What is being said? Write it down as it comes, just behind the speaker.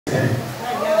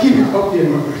Keep it up there,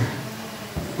 my brother.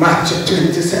 Mark chapter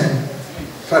 27,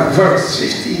 from verse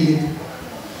 15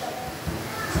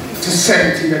 to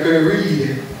 17. I'm going to read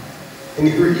it. And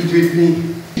you read with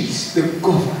me. Peace, the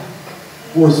governor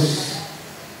was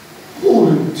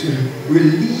told to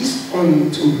release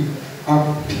unto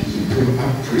our people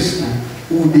a prisoner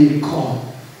who they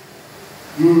call.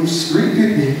 Read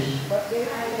with me.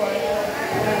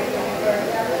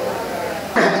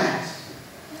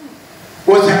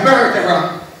 Was a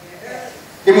murderer.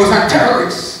 He was a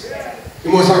terrorist. He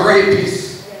was a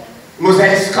rapist. He was an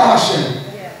extortion.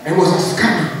 He was a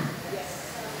scammer.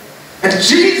 And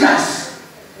Jesus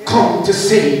come to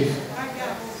save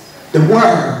the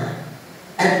world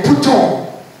and put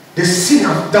on the sin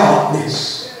of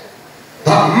darkness.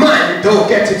 But man don't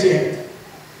get it yet.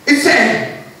 It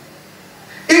said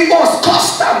it was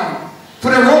custom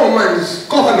for the Romans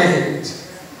government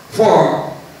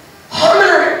for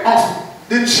honoring of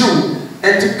the Jew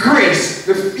and to grace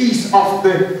the feast of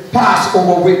the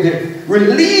Passover with the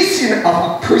releasing of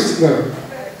a prisoner.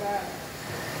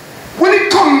 When it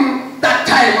comes that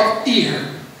time of year,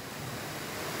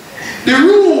 the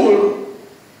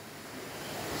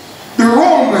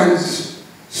Romans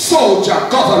soldier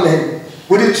government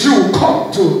with the Jew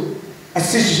come to a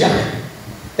decision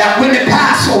that when they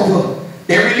pass over,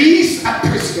 they release a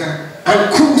prisoner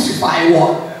and crucify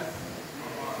one.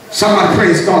 Somebody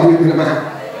praise God with me, man.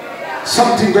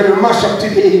 Something going to mash up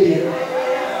today here.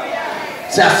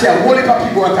 So I said, what if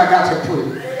people what I got to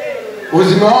pray?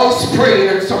 Was in my house praying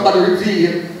and somebody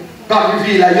God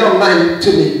revealed a young man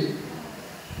to me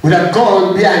with a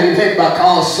gun behind his head back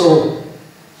also.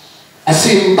 I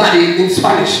seen body in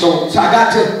Spanish though. So I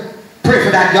got to pray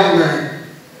for that young man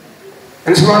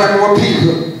and some other more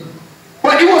people.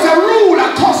 But it was a rule,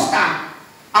 a custom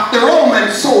of the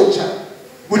Roman soldier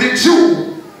with a Jew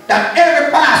that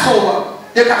every Passover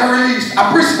they got to release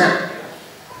a prisoner.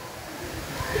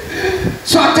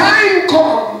 So a time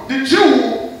come, the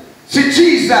Jew see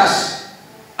Jesus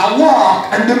a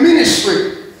walk and the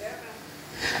ministry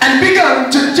and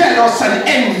began to jealous and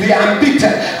envy and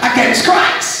bitter against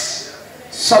Christ.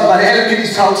 Somebody help me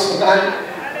this house tonight.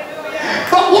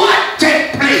 But what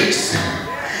take place?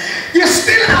 You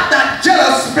still have that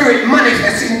jealous spirit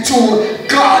manifesting to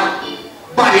God,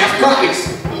 body of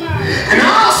Christ. And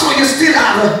also you still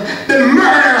have the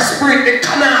murder spirit, the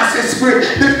canasta spirit,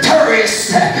 the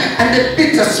terrorist and the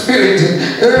bitter spirit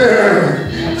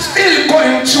still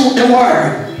going through the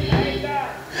world.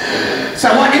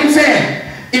 So what him say?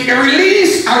 If you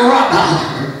release a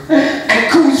robber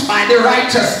and crucify the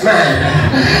righteous man,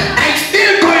 and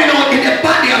still going on in the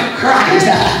body of Christ,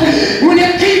 when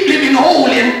you keep living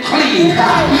holy and clean,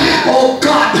 oh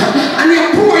God, and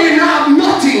you're poor, you have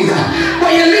nothing,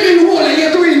 but you're living holy,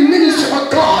 you're doing ministry for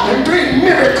God and doing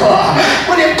miracle.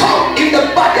 When you come in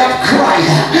the body of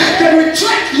Christ, they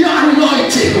reject your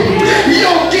anointing,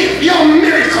 your gift, your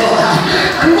miracle.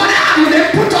 And what happened? They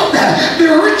put up the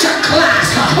richer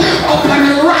class up on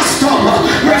the rostrum.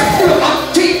 We're full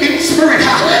of deep in spirit.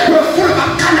 We're full of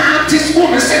a canarist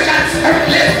woman, such as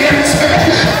lesbian spirit,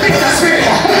 bitter spirit.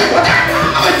 But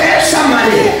I would tell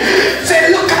somebody,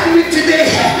 say, look at me today.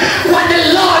 What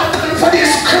the Lord done for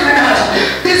this criminal,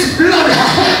 this blood.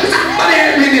 Somebody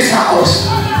help me in this house.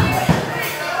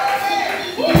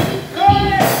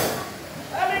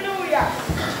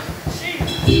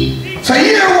 So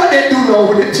hear what they do now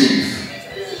with the thief.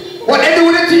 What they do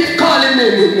with the thief, call him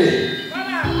name with me.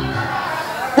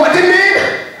 What they mean?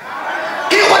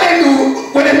 Hear what they do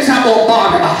when they talk about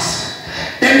Barabbas.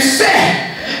 They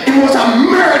say he was a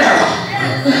murderer.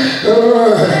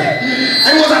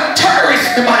 And was a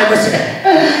terrorist, the Bible said.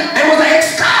 And was an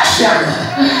extortion.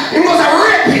 He was a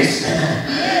rapist.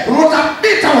 He was a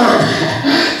bitter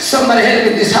one. Somebody help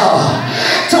me this hour.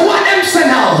 So what them say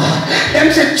now?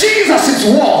 Them say Jesus is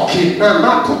walking. And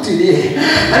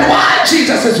while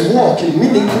Jesus is walking,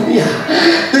 meaning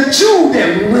the Jew,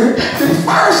 them, the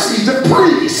Pharisees, the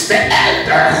priests, the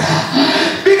elder,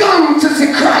 began to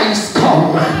see Christ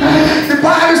come. The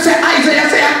Bible says, Isaiah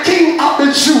say, a king of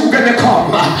the Jew gonna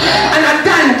come, and a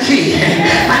donkey,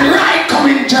 and right come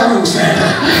in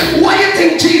Jerusalem. Why you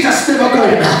think Jesus never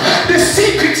going? The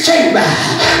secret chamber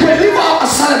where live out a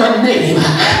Solomon name,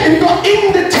 and go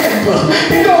in the temple,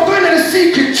 and go into the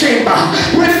secret chamber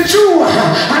where the Jew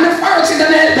and the Pharisees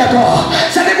and the elder go.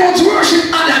 So they want to worship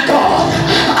other God,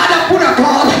 other Buddha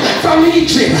God from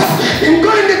Egypt. And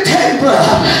go in the temple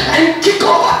and kick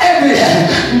over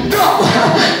everything, dog,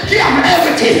 give them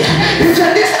everything. He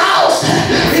said, this house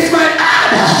is my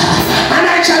honor, and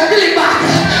I shall build it back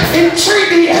in 3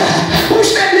 days. Who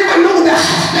should never know that?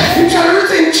 He shall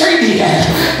return in 3 days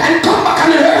and come back on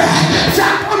the earth. So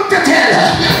I come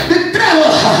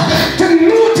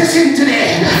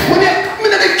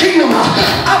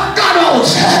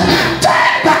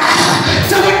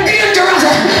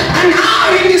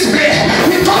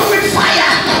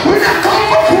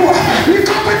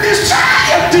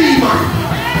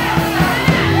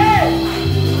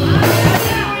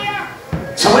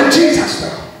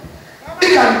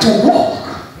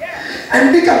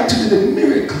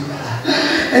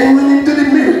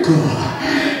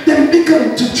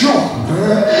began to draw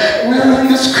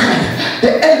the scribe,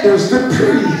 the elders, the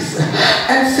priests,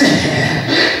 and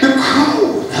said, the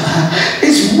crowd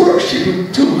is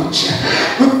worshiping too much.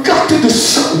 We've got to do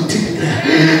something.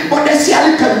 But they say a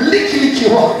little licky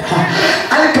one,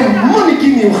 a little money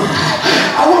give me one.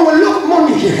 I want to look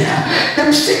money here.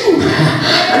 Them sing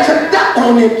and said that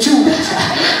one named Judas.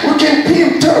 We can pay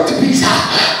him 30 pieces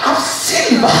of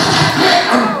silver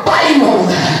and buy him all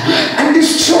and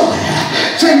destroy.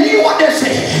 So you what they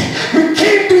say? We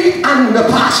can't do it on the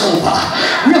Passover.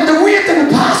 We have to wait on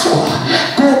the Passover.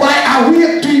 Go by and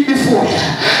wait to it before you.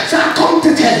 So I come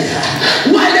to tell you,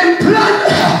 while them plan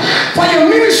for your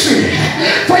ministry,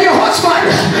 for your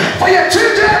husband, for your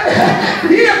children,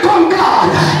 here come God.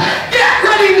 Get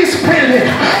ready in this building.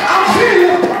 I'm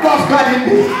feeling the power of God in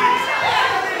me.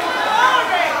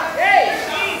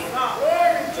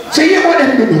 So hear what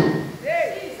them do.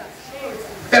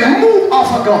 They move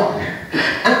off of God.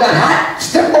 And God had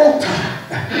step out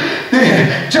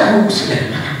there,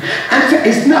 Jerusalem, and said,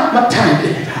 it's not my time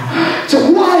yet.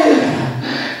 So while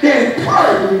they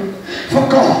pray for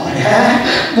God,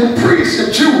 the priest, the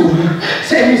Jew,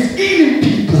 said he's eating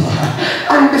people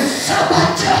on the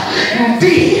Sabbath.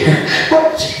 Indeed,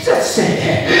 but Jesus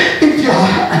said, if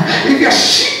your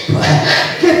sheep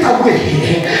get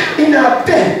away in a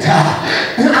tent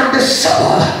on the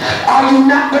Sabbath, are you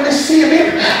not going to see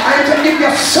him? And to give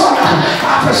your son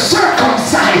of a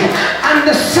circumcised on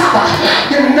the Sabbath,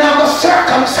 you never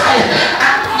circumcised.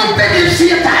 And when you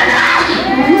see it,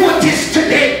 notice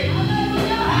today.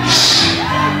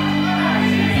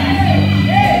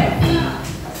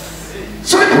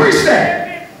 So the priest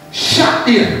there, shut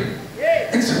there,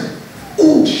 and said,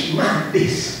 oh man,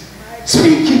 this,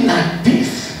 speaking like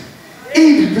this,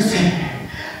 80%,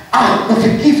 I'm going to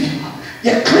forgive you.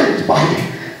 You're cleansed by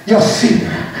your sin.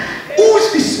 Who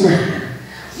is this man?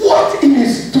 What he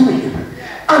is doing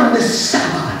on the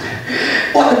Sabbath?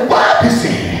 But the Bible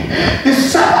says the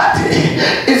Sabbath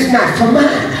is not for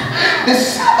man. The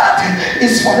Sabbath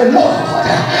is for the Lord.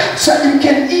 So you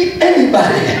can eat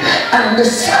anybody on the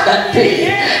Sabbath day.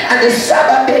 And the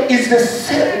Sabbath day is the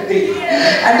 7th day.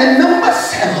 And the number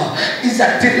 7 is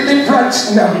a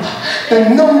deliverance number. The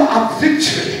number of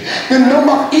victory. The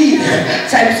number of healing.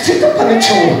 So I sit up on the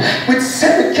throne with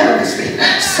 7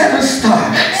 candlesticks, 7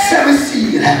 stars, 7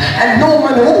 seals, and no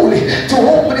man holy to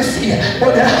open the seal.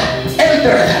 But the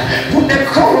elder put the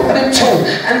crown over the throne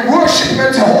and worship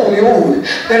him to holy old,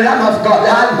 the Lamb of God,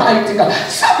 the Almighty God.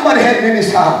 Somebody help me in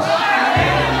this house.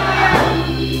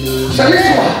 So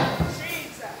listen what?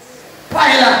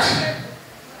 Pilate.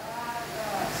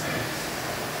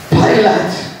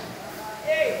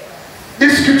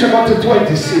 This scripture about to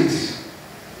 26.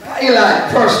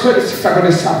 Pilate, verse 26 of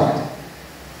the Sabbath.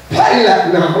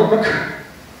 Pilate now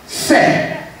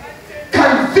said,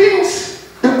 convince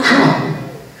the crowd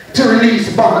to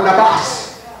release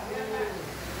Barabbas.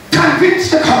 Convince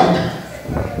the crowd.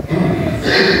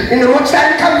 In the much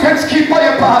time conference, keep by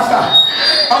your pastor.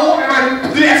 I want man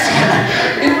bless.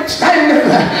 In much time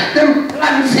them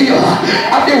plans here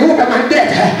of the woman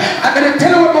dead. I'm going to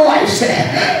tell you what my wife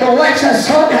said. The wife said,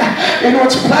 son, you know,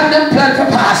 it's plan for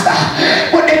pastor.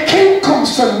 But they can't come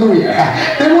somewhere.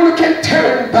 They want to get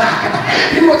turned back.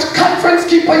 In much conference,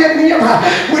 keep by your name.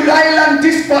 With island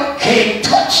this but can't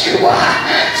touch you.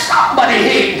 Somebody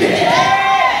hate me.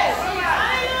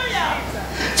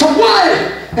 So why?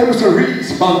 There was a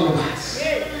release Barabbas.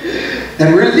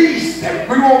 They released, they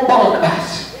brought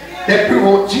Barabbas. They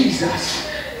brought Jesus.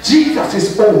 Jesus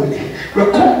is holy.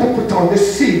 We're come to put on the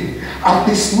sin of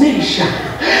this nation.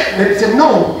 They say,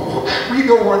 no, we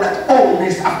don't want that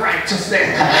holiness of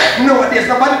righteousness. No, there's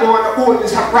nobody who want the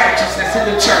holiness of righteousness in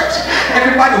the church.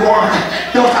 Everybody wants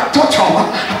those that touch over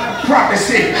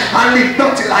prophecy and live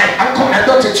dirty life and come to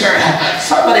dirty church.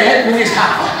 Somebody help me in this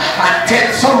house and tell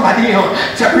somebody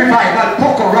to revival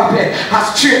poker rapid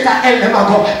as straight to hell them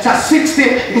go. So 60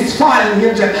 is fallen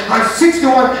angel and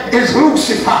 61 is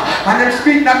Lucifer. And then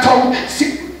speak that tongue.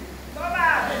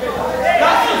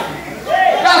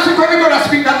 Last week when we're going to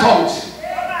speak that tongues.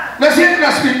 Let's hear it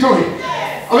and speak to it.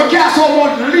 And we can't so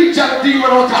much legion demon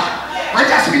out there and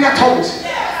just speak that tongues.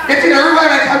 Get in a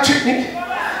revival can trick me.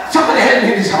 Somebody help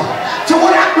me in this house. So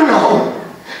what happened now?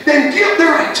 Then give the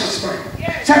righteous man.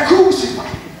 Say crucify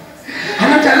him.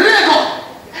 And then let go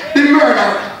the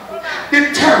murderer,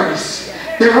 the terrorist,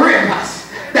 the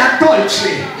rapist, the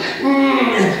adultery,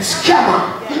 scammer,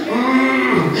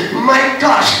 my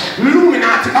gosh,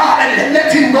 Illuminati,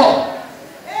 let him go.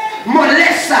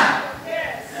 Molester.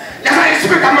 That's how you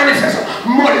speak of manifest.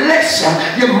 Molester.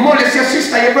 You molest your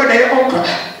sister, your brother, your uncle.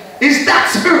 Is that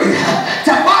spirit?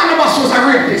 So Barnabas was a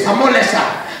rapist, a molester,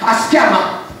 a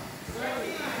scammer.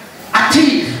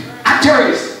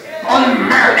 adulterers, on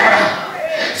murderer.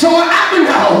 So what happened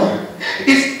now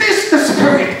is this the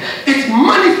spirit is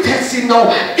manifesting now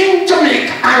in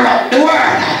Jamaica around the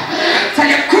world. So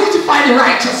you crucify the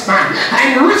righteous man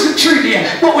and risen through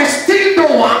there, but we still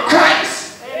don't want Christ.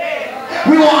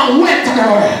 We want wealth to the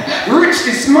world,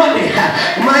 richness, money.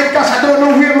 My gosh, I don't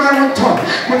know where my one turn,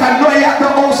 but I know you have the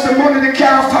house, the money, the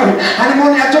car, and the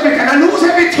money at Jamaica, and I lose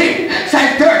everything. It's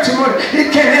like dirty money.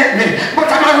 It can't help me. But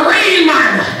I'm a real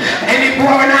man. Any boy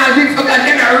when I live for God,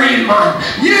 I'm a real man.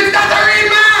 You're not a real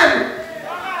man.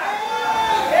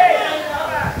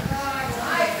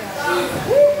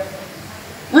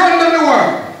 Run down the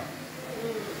world.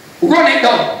 Run it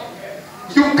down.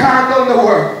 You can't run the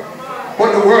world.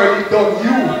 But the world is done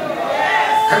you.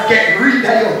 And get rid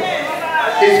of you.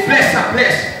 It's blessed and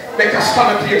blessed. Make us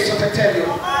come up here so to tell you.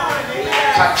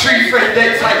 So 3 friends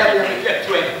dead side of you and get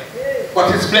to it.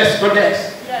 But it's blessed for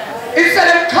next. Instead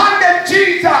of condemn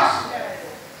Jesus,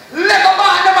 let go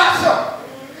back the master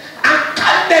and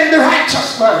condemn the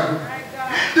righteous man.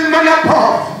 The man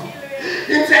above.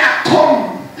 He said, I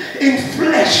come in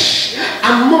flesh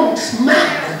amongst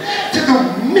man to do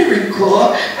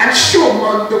miracle and show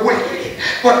man the way.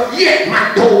 But yet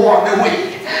man don't want the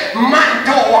way. Man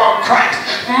don't want Christ.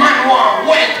 Man want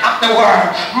wealth of the world.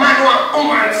 Man want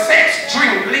woman, sex,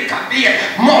 drink, liquor, beer,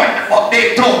 more than what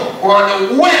they don't want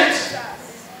the wealth.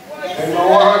 They don't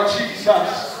want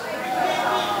Jesus.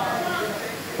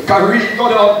 Because read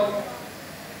God up.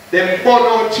 Them born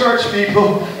out church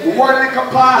people, one little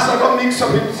pastor don't mix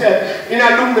up himself in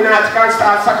Illuminati can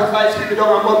start sacrifice people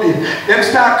down and money. Them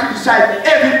start criticizing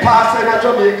every pastor in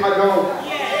Jamaica now.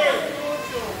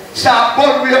 Start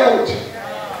born way out.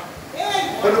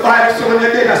 But the Bible says when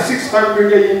you're dead, a 6 man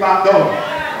bring you back down.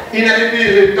 In the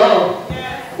building down.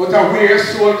 But a weird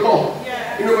soul go.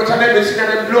 You know what I mean? See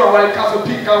them blue and white coffee,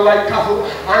 pink and white coffee,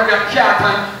 and your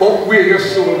cat, but where your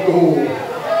soul go.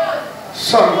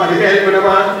 Somebody help me,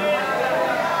 man.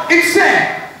 It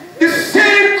said, the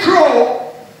same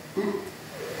crow.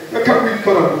 Look at me,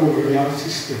 come on, over here,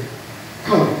 sister.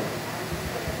 Come.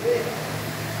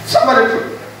 Somebody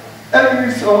put, help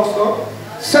me also.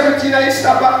 17 I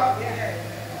stop back.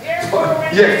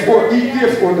 Yeah, for eat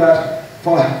there for that.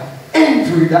 For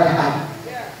envy that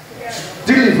have.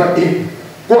 Deliver him.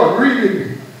 Go on, read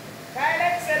it.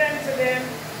 Pilate said unto them,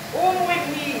 whom will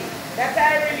ye that I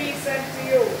release unto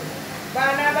you?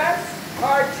 Barabbas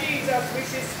or Jesus,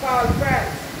 which is called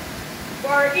Christ?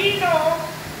 For ye know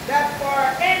that for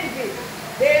envy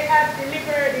they have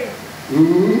delivered him.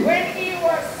 When he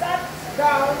was sat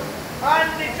down on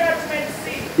the judgment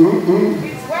seat,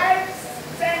 his wife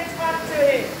sent unto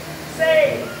him,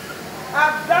 saying,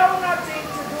 have thou nothing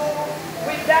to do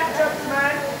with that just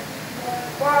man?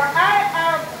 For I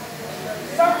have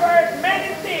suffered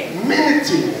many things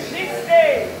this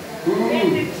day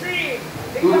in the tree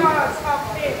because of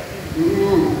it.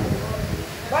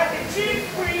 But the chief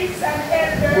priests and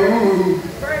elders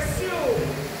pursued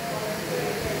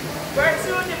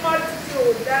the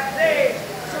multitude that they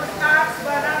should ask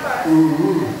Barabbas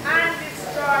and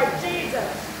destroy Jesus.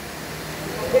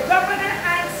 The governor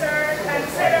answered and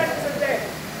said unto them,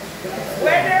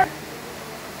 whether...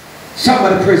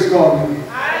 Somebody praise God.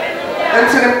 Hallelujah.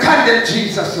 And said, condemn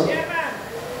Jesus. Yeah,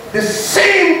 the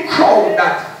same crowd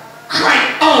that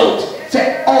cried out,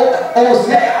 said, oh,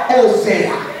 Hosea,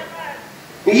 Hosea.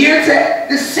 You said,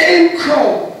 the same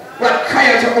crowd that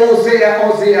cried out to Hosea,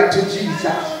 Hosea to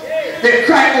Jesus. They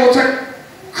cried out to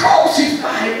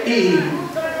crucify him.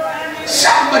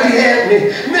 Somebody help me.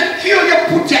 Make sure you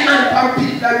put your hand on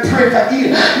people and pray for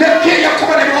healing. Make sure you come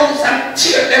to them house and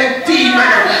cheer them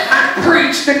demons and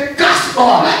preach the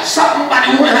gospel.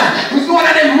 Somebody who's one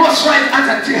of them must rise as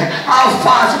a tear. All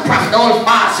fast prophet, all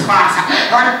fast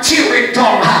and tear it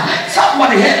down.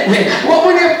 Somebody help me. But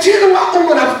when you tear a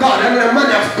woman of God and a man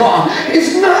of God,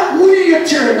 it's not we you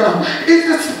tear them. It's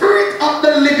the spirit of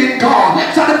the living God.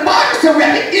 So the Bible says we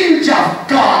are the image of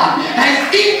God.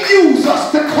 And He used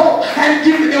us to come and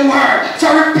give you the word. So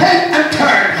repent and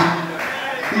turn.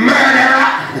 Murderer,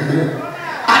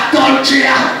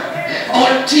 adulterer,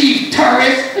 old thief,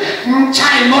 terrorist,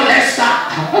 child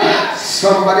molester.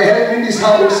 Somebody help me in this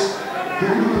house.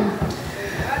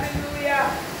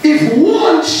 If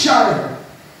one shall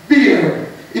bear,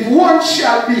 if one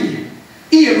shall be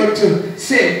able to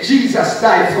say Jesus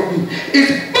died for me,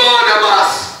 it's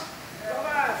Barabbas.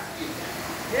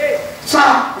 So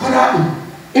what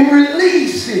happened? In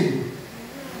releasing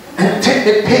and take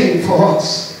the pain for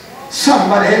us.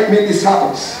 Somebody help me in this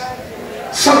house.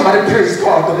 Somebody praise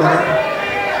God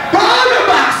tonight.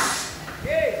 Barabbas,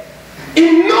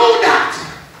 he know that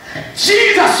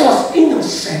Jesus was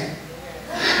innocent.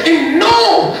 He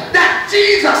know that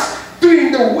Jesus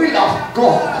doing the will of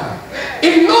God.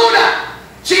 He knew that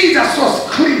Jesus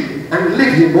was clean and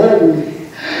living holy.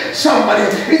 Somebody,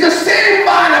 it's the same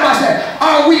Barnabas said,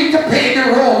 are we to pay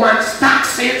the Romans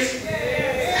taxes?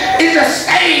 It's the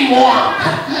same one.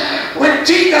 When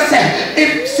Jesus said,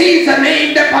 if Caesar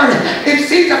named upon it, if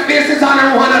Caesar faces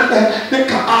on one of the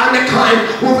kind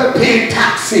who will pay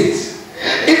taxes.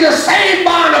 It's the same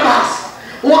Barnabas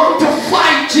want to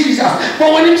fight Jesus,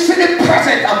 but when he see the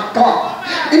presence of God,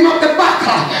 he not the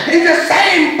backer. It's the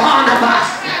same Barnabas.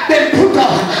 They put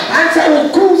up and say, well,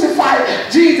 crucify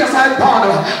Jesus and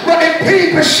Barnabas. But the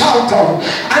people shout out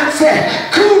and say,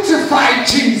 crucify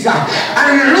Jesus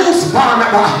and loose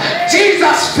Barnabas.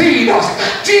 Jesus feed us.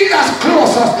 Jesus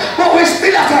clothes us. But we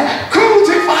still have to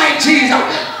crucify Jesus.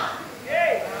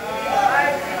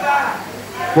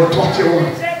 But what you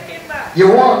want? You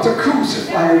want to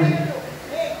crucify me.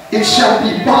 It shall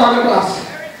be Barnabas.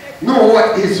 Know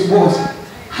what it was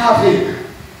having.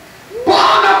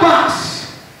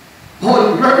 Barnabas,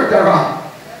 whole murderer.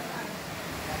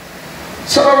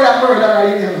 Some of you are murderer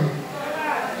in here.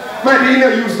 Maybe you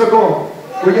don't use the gun.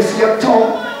 When you see your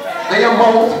tongue and your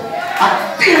mouth,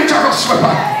 a dangerous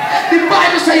weapon. The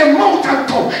Bible says your mouth and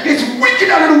tongue is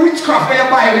wickeder than the witchcraft when you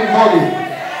buy with money.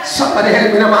 Somebody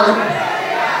help me,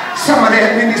 man. Somebody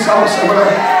help me in this house.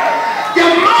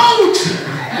 Your mouth.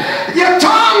 Your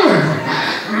tongue,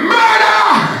 murder,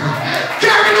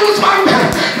 carry loose man,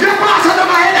 your pastor to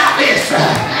my head office.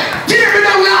 Give me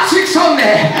down last week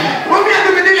Sunday. When we had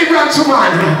to be deliverance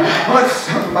man. But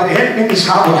somebody help me in this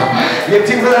hour. You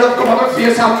think that I'll come on my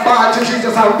face and bow to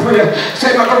Jesus and pray.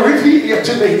 Say, I'm going to reveal you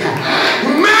to me.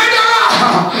 Murderer,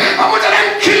 I want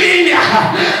them killing you.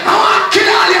 I want to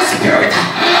kill all your spirit.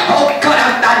 Oh God,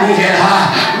 I'm done here.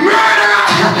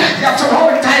 Murderer, you have to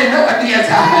hold time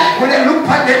nowadays. When they look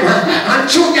at them and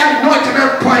choose the anointing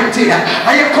and pointing,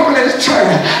 and you come to this church,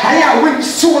 and you win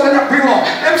soul and bring up,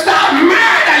 them start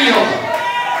murder you.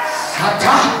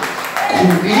 Sata,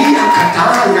 Kuria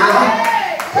Katana,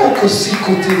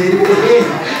 Okusikuti,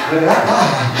 murderer,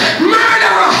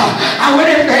 and when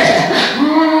they there,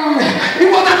 it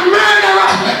was a murderer.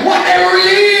 What they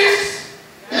release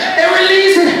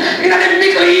it in the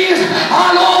Middle East,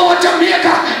 all over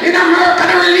Jamaica, in America,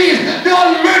 they release the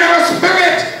old murderer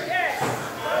spirit.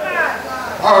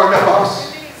 Barabbas,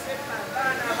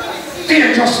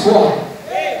 dangerous one,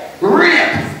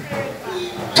 rape,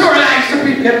 terrorize the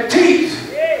people, them thieves,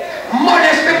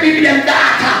 molest the people, them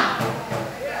data.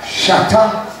 Shata,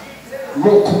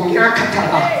 mokumia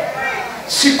katala,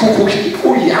 sikukuki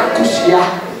uyankusia,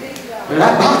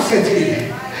 labaseti.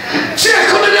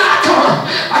 Check on the data,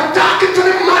 I'm talking to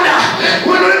the mother.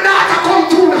 When the data come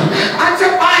through, and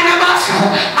say, Barnabas,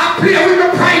 I play with the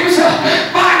primes.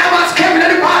 Barnabas came into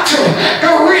the battle. The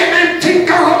raven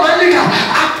tinker Roman liquor.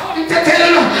 I come to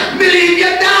tell you, believe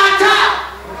your data.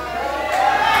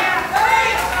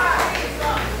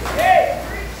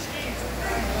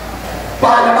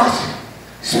 Barnabas,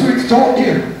 spirit told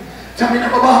you. Tell me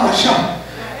I'm a barber shop.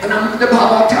 And I'm the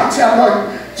barber taxi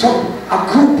one. So a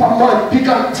group of man pick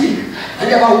on teeth. And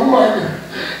you have a woman.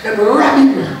 Them rob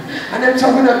him. And them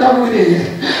say we're not done with it.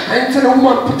 And so the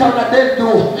woman put on a dead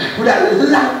door with a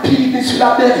long penis with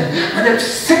a bed. And them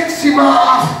sex him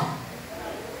off.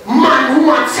 Man,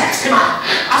 woman, sex him off.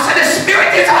 I said the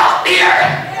spirit is out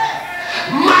there.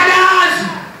 Mothers,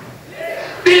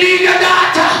 believe your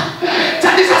daughter.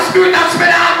 That is a spirit that's been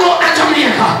out of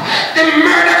Jamaica. The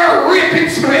murderer, raping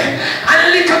spirit. And a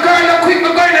little girl that quit me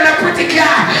going in a pretty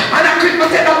car. And I quit me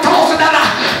take $1,000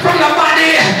 from the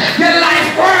body. Your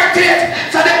life worth it.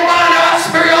 So the murderer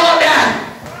spirit out there.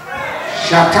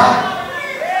 Shut up.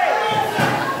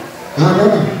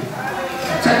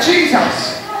 So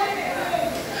Jesus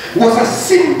was a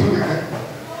simple man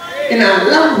in a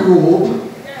long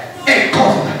robe and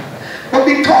covered. But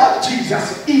because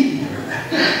Jesus healed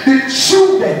the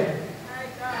children,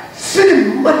 see the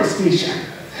manifestation,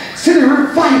 see the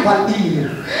revival heal,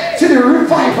 see the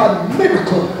revival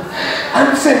miracle,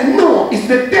 and say no, it's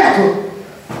the devil.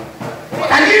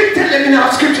 And he tell them in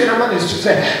our scripture in our ministry,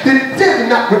 say the devil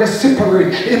not going to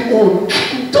separate him own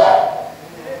kingdom,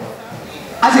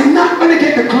 as he's not going to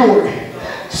get the glory.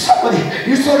 Somebody,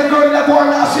 you saw the girl that go on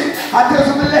last week, I tell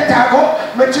them to let her go,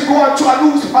 but you go on to a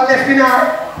Lucifer left in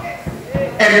her.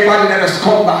 Everybody let us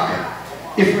come back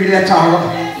if we let her run.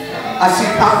 I see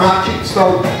my kids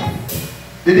now.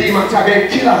 The demons are going to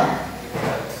kill her.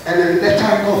 And then let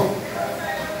her go.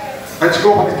 And she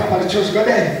go over the top of the church, go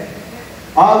there.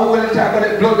 All who will let her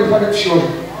go, the blood before them show.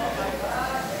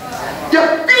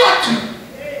 You've got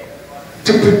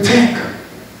to protect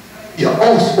your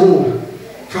household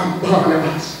from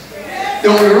Barnabas. The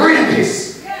only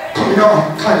rapist come come in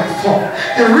all kind of form.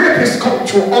 The rapist come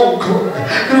to uncle.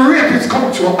 The rapist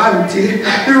come to auntie.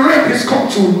 The rapist come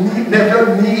to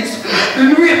niece.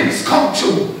 The rapist come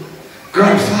to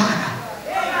grandfather.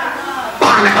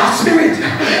 Barabbas spirit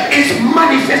is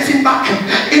manifesting back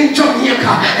in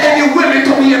Jamaica. Any women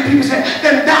come here, people say,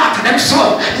 them daughter, them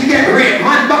son, you get raped.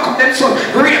 Man back up them son,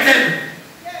 rape them.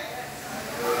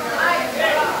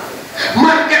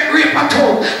 Man get raped at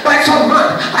home by some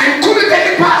man. I couldn't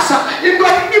take the pastor. He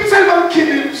got himself and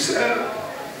kill himself.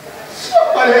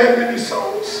 Somebody help me in this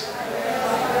house.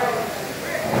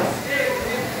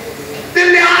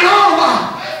 Then they are over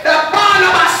the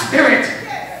Barabbas spirit.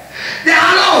 They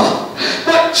are over.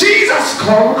 But Jesus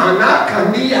come and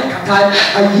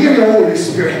I hear the Holy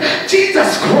Spirit.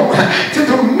 Jesus come to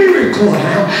the miracle.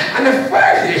 And the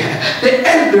Friday, the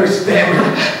elders them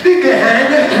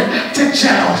began to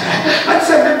shout and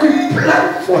said, "Make we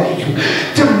plan for him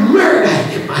to murder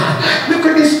him. Make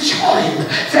we destroy him.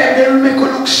 Say they'll make we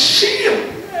look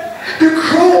shame. The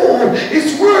crowd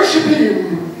is worshiping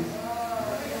him."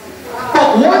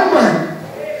 But one man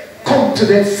come to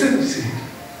their senses.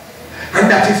 And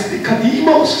that is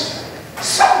Nicodemus.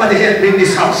 Somebody help me in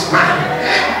this house, man.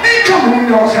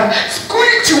 Nicodemus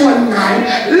squeaked one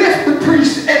night, left the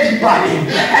priest, everybody,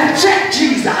 and checked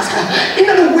Jesus in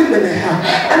the wilderness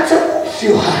and said, "Who's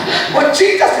you?" But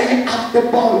Jesus said, "You have the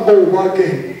ball over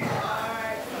again."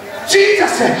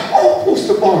 Jesus said, "Oh, post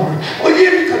the ball." Oh,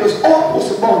 yeah, because oh, post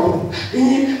the ball.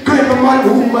 He grabbed the man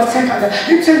who was second.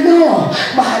 He said, "No,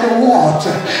 by the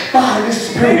water, by the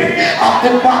Spirit of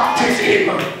the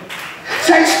baptism."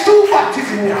 So it's two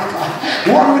baptisms in water.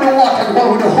 One with the water and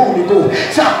one with the Holy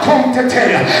Ghost. So I come to tell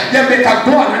you, you better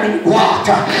go on in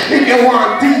water. If you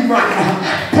want demon,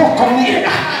 poke on in.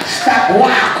 Stop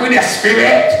walk with the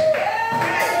Spirit.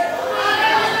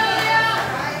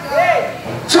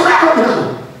 So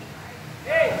now,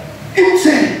 he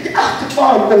said, you have to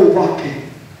fall over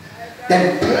again.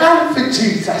 Then plan for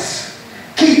Jesus.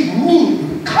 Keep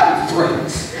me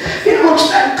conference. You know much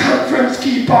time conference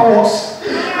keep us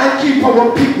and keep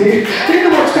our picnic. You know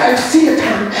much time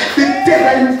Satan, the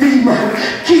devil and demon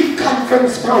keep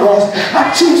conference powers.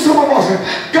 I choose some of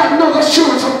us. God knows us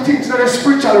show some things in the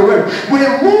spiritual realm. When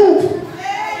they move.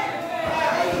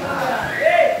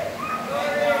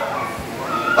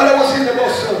 When I was in the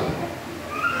bus,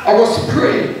 I was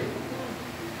praying.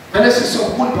 And this is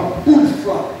some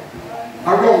bullfrog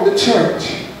around the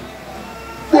church.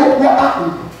 But what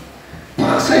happened?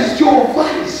 Pastor, it's your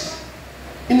voice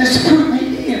in the spirit we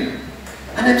hear.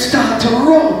 And then start to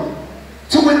run.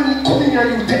 So when you come in here,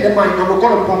 you take the mic, I'm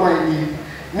going to put my name.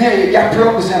 Me and you have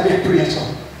promise I be a prayer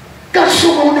song. God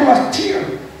showed me when there was tear.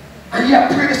 And you have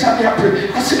prayer song, you have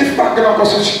prayer. I see the frog them go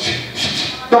so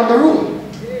down the road.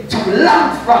 Some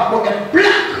lamb frog, but they're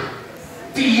black.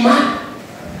 Demon.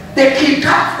 They keep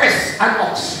conference on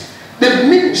us. The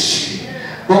ministry.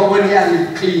 But when you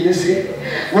are clean, you see,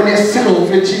 when you settle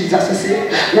for Jesus, you see,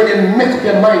 when you make up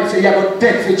your mind, say you are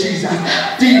dead for Jesus,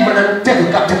 demon and devil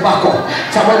got to back up.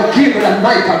 So when Gabriel and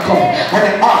Michael come, and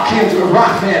the archangel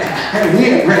Raphael and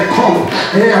Gabriel come,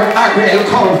 and Ariel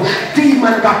come,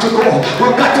 demon got to go.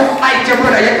 We got to fight your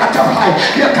brother, you got to fight.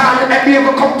 You can't let me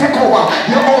ever come take over.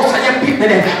 You also your people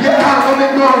there. You can't come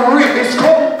and no rapist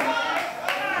come.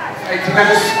 It's in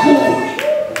the school.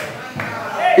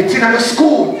 It's in the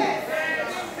school.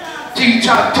 Teacher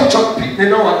touch up people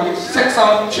nowadays, sex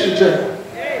out children.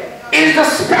 It's the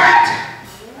spirit.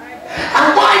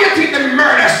 And why you think the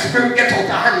murder spirit get out of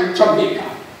hand in Jamaica?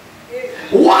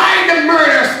 Why the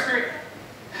murder spirit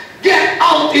get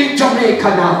out in Jamaica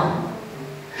now?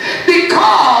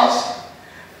 Because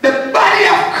the body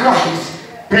of Christ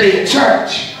play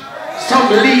church. Some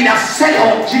leaders sell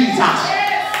out Jesus.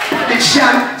 They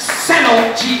shall sell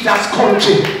out Jesus'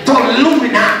 country to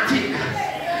Illuminati.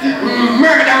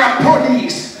 Murderer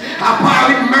police, a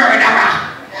pirate murderer,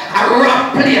 a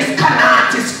rob place,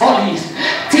 canatis police,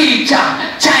 teacher,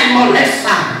 child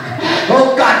molester.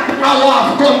 Oh God,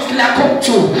 power of guns still a come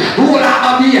true. Rule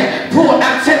of here, pro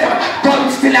and center,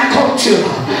 guns still a come true.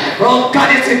 Oh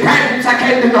God, it's the parents I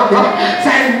can't do nothing.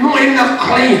 Say, no enough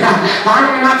clean.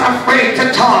 I'm not afraid to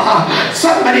talk.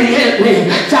 Somebody help me.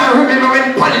 So I remember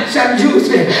when politicians used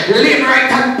me,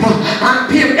 liberate and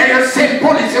people and say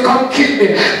police, you come kill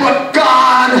me. But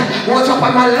God was up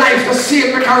on my life to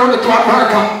save me around to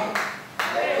America.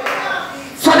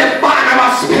 So the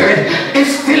Barabbas spirit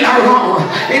is still around.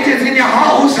 It is in your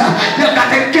house. You got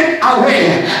to get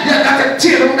away. You got to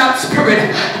deal with that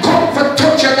spirit. Come for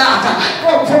touch your daughter.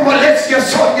 Come for molest your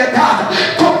son, your daughter.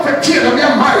 Come for deal with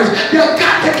your marriage. You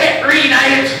got to get rid of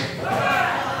it.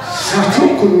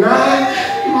 Satukuna,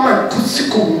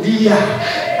 makusikundia.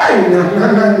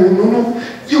 No.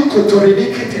 You could already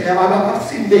get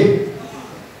it.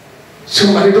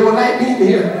 Somebody don't like me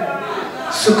here.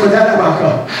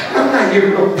 I'm not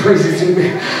hearing no praises in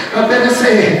me. I better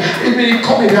say, it may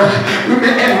come in, we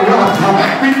may end up,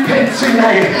 repent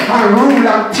tonight, and rule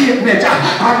and take measure,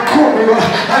 and come,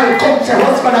 and come to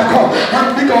husband and come, and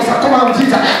because I come and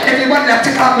Jesus, everyone that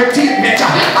take out my tape measure,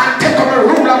 and take up a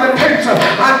rule and a pencil,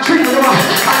 and drink it over,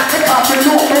 and take out the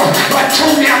notebook, but show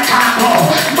me a candle,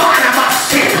 man, I'm a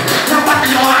sin,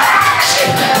 nobody know action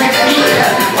with me,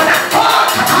 when I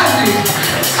talk,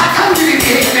 I can't do it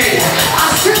again.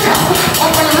 I sit down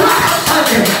on the rock of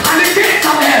Sunday, and the gates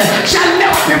of hell shall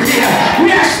never be here. We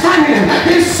are standing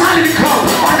in solid ground,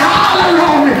 and all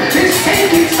around is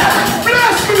sinking sun.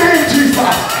 Bless the name,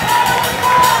 Jesus.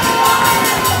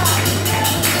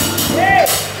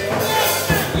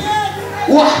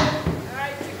 What?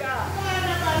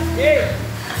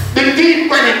 The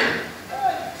demonic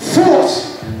force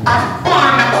of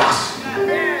Barabbas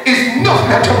is not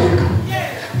natural.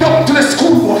 Down to the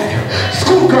schoolgirl,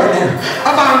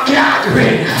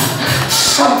 avant-garde,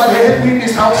 somebody help me in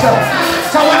this house.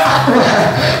 So what happened?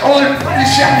 All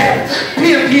politicians,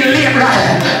 PLP labor,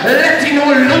 letting all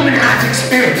Illuminati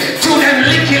spirit to them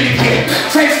licky.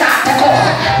 So it starts to go.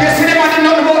 You see them want to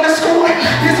know about the school?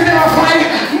 You see them on fire?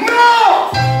 No!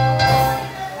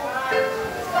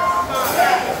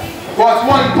 Was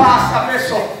one pastor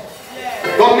mess up.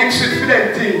 Don't mix it with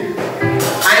them thing.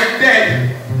 I'm dead.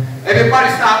 Everybody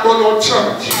start going on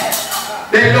church.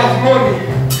 They love money.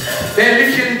 They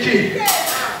licky.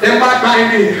 They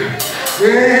bad-minded.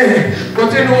 But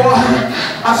you know what?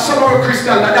 As some of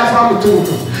Christians, that's what I'm doing.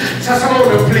 So some of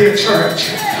them play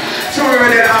church. Some of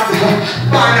them have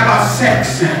Barabbas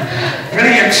sex.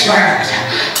 Play church.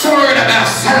 Some of them have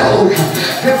sold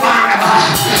the Barabbas.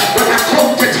 But I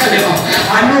come to tell you,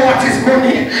 I know what is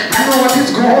money. I know what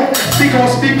is gold.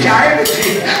 Because they carry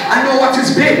everything. I know what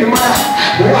is baby mother.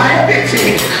 Why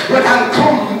everything? But I'm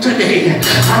come today.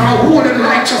 I'm a holy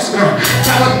righteous man.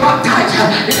 I was baptized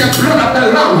in the blood of the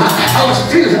Lamb. I was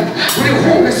filled with the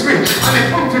Holy Spirit. I'm a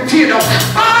comforter.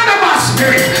 Barabbas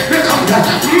spirit become the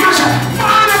master.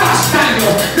 Barabbas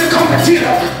style. The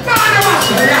comforter. Barabbas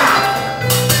love.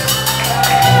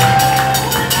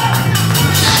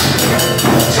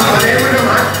 Somebody with a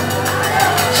man.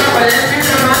 Somebody with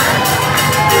a man.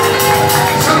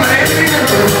 Somebody with a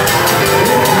man.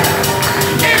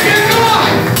 If you know,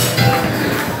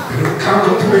 come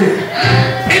to me.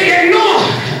 If you know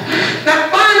that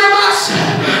Barabbas,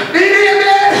 the name,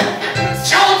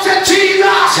 shout to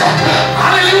Jesus.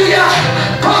 Hallelujah.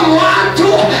 Come on to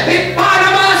it,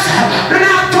 Barabbas. Do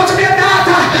not touch your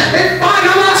daughter. It's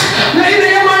Barabbas. The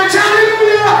name of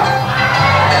hallelujah.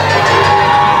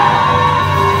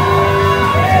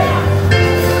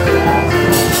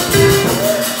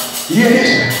 Yes.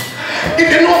 If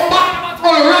you know Barabbas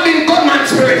or Robin Godman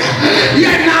spirit, you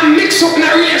are now mixed up in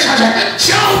a relationship.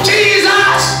 Shout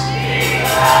Jesus!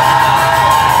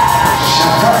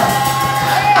 Shut up.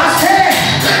 I say,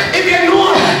 if you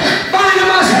know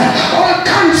Barabbas or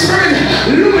conspiring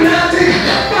Illuminati,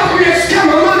 but we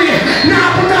scam money,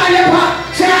 now put on your back,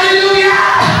 say hallelujah!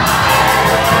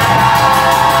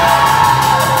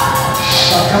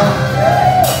 Shut up.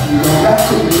 No, that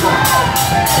could be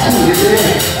who is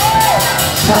it?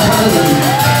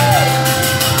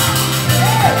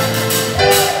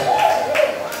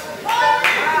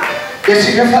 You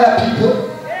see the fellow people,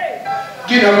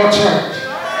 give them a church.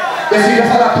 You see the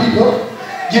fellow people,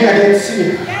 give them a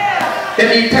seed. They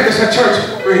need to take us to church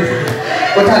for free.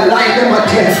 But I like them a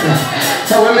test.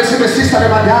 So when I see my sister in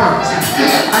my dance,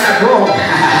 and I go,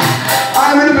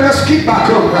 I'm going to skip back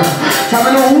up. So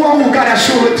I know who got a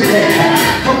show today.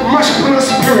 But much of the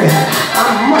spirit,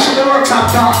 and much of the works of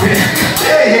darkness.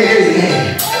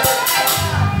 Hey.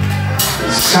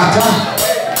 Satan.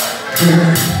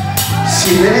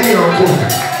 See the name of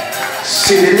God.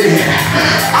 See the name.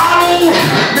 Oh,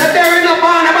 that there in the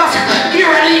Bible.